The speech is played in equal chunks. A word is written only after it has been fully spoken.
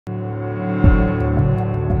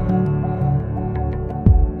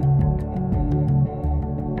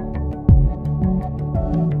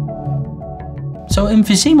So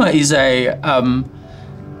emphysema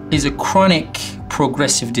is a chronic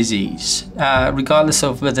progressive disease, regardless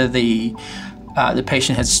of whether the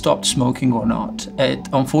patient has stopped smoking or not. It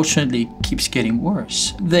unfortunately keeps getting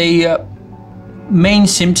worse. The main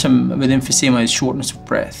symptom with emphysema is shortness of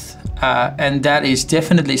breath, and that is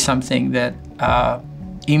definitely something that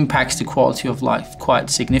impacts the quality of life quite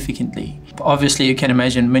significantly. Obviously, you can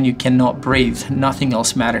imagine when you cannot breathe, nothing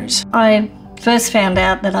else matters. I first found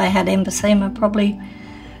out that I had emphysema probably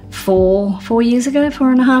 4 years ago,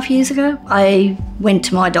 4.5 years ago. I went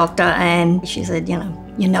to my doctor and she said, you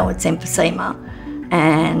know it's emphysema,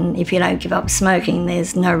 and if you don't give up smoking,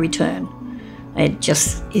 there's no return. It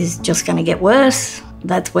is just going to get worse.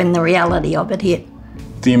 That's when the reality of it hit.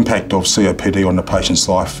 The impact of COPD on the patient's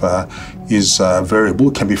life is variable.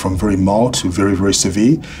 It can be from very mild to very, very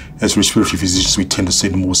severe. As respiratory physicians, we tend to see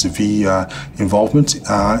the more severe involvement,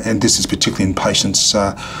 and this is particularly in patients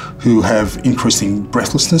who have increasing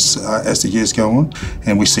breathlessness as the years go on,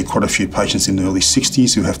 and we see quite a few patients in the early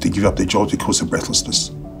 60s who have to give up their jobs because of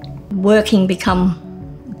breathlessness. Working become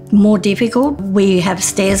more difficult. We have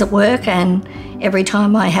stairs at work, and every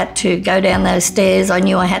time I had to go down those stairs, I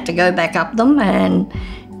knew I had to go back up them, and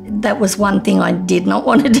that was one thing I did not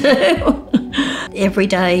want to do.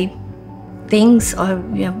 Everyday things,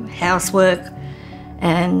 housework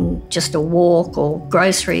and just a walk or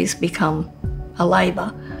groceries become a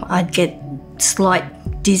labour. I'd get slight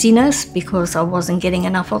dizziness because I wasn't getting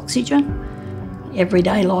enough oxygen.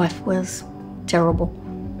 Everyday life was terrible.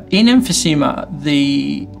 In emphysema,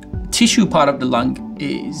 the tissue part of the lung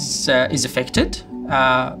is affected.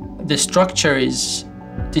 The structure is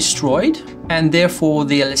destroyed, and therefore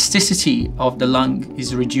the elasticity of the lung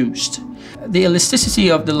is reduced. The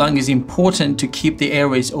elasticity of the lung is important to keep the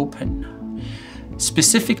airways open,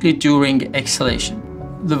 specifically during exhalation.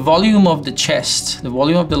 The volume of the chest, the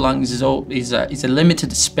volume of the lungs is a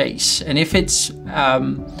limited space, and if it's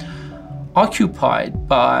occupied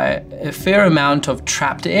by a fair amount of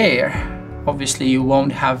trapped air, obviously you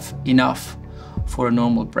won't have enough for a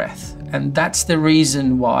normal breath. And that's the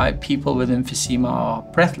reason why people with emphysema are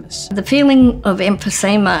breathless. The feeling of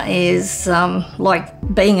emphysema is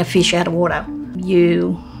like being a fish out of water.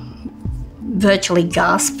 You virtually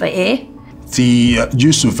gasp for air. The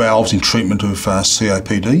use of valves in treatment of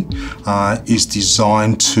COPD is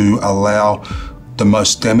designed to allow the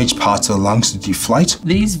most damaged parts of the lungs to deflate.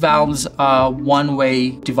 These valves are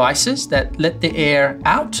one-way devices that let the air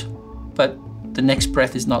out, but the next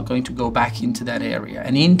breath is not going to go back into that area.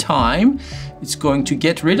 And in time, it's going to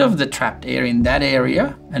get rid of the trapped air in that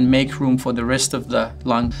area and make room for the rest of the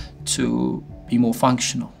lung to be more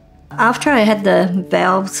functional. After I had the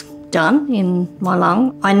valves done in my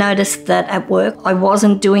lung, I noticed that at work, I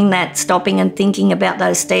wasn't doing that stopping and thinking about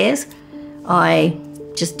those stairs. I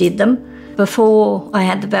just did them. Before I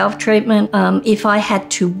had the valve treatment, if I had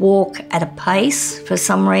to walk at a pace for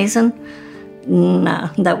some reason, no,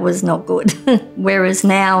 that was not good. Whereas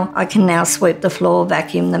now, I can now sweep the floor,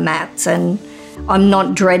 vacuum the mats, and I'm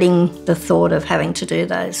not dreading the thought of having to do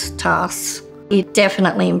those tasks. It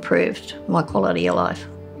definitely improved my quality of life.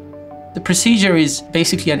 The procedure is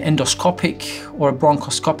basically an endoscopic or a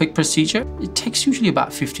bronchoscopic procedure. It takes usually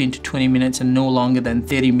about 15 to 20 minutes and no longer than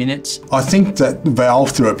 30 minutes. I think that valve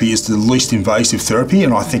therapy is the least invasive therapy,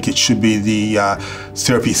 and I think it should be the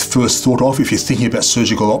therapy first thought of if you're thinking about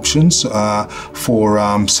surgical options for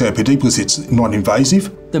COPD, because it's not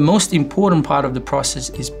invasive. The most important part of the process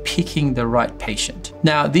is picking the right patient.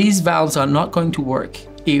 Now, these valves are not going to work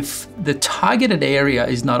if the targeted area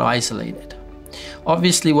is not isolated.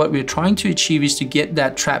 Obviously, what we're trying to achieve is to get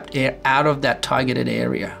that trapped air out of that targeted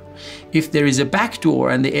area. If there is a back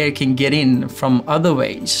door and the air can get in from other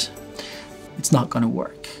ways, it's not going to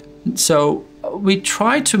work. So we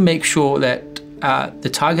try to make sure that the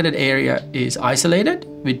targeted area is isolated.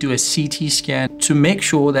 We do a CT scan to make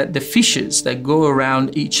sure that the fissures that go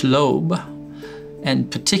around each lobe, and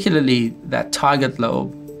particularly that target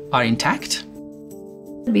lobe, are intact.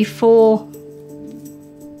 Before,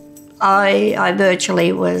 I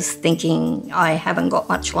virtually was thinking I haven't got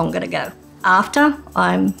much longer to go. After,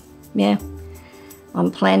 I'm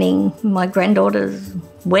planning my granddaughter's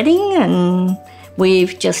wedding, and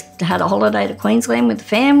we've just had a holiday to Queensland with the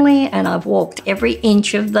family, and I've walked every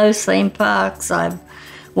inch of those theme parks. I've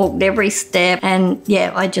walked every step, and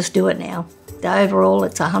yeah, I just do it now. Overall,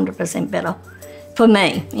 it's 100% better. For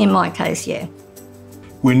me, in my case, yeah.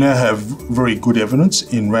 We now have very good evidence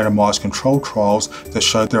in randomised controlled trials that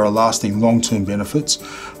show there are lasting long-term benefits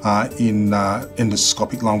in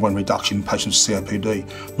endoscopic lung volume reduction in patients with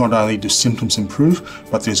COPD. Not only do symptoms improve,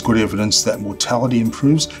 but there's good evidence that mortality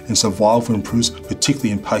improves and survival improves,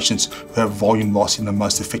 particularly in patients who have volume loss in the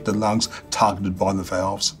most affected lungs targeted by the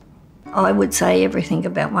valves. I would say everything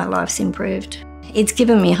about my life's improved. It's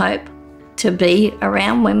given me hope to be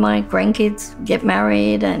around when my grandkids get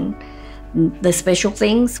married and the special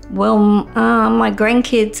things. Well, my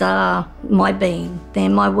grandkids are my being. They're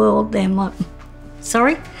my world, they're my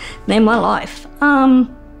life.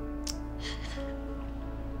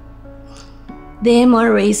 They're my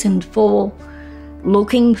reason for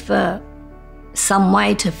looking for some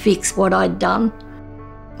way to fix what I'd done.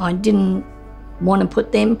 I didn't want to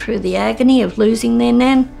put them through the agony of losing their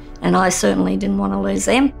nan, and I certainly didn't want to lose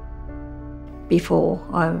them. Before,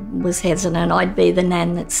 I was hesitant. I'd be the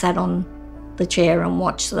nan that sat on the chair and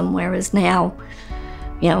watch them, whereas now,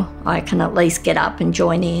 you know, I can at least get up and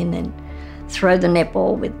join in and throw the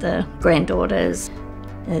netball with the granddaughters.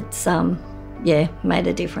 It's, yeah, made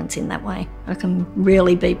a difference in that way. I can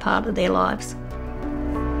really be part of their lives.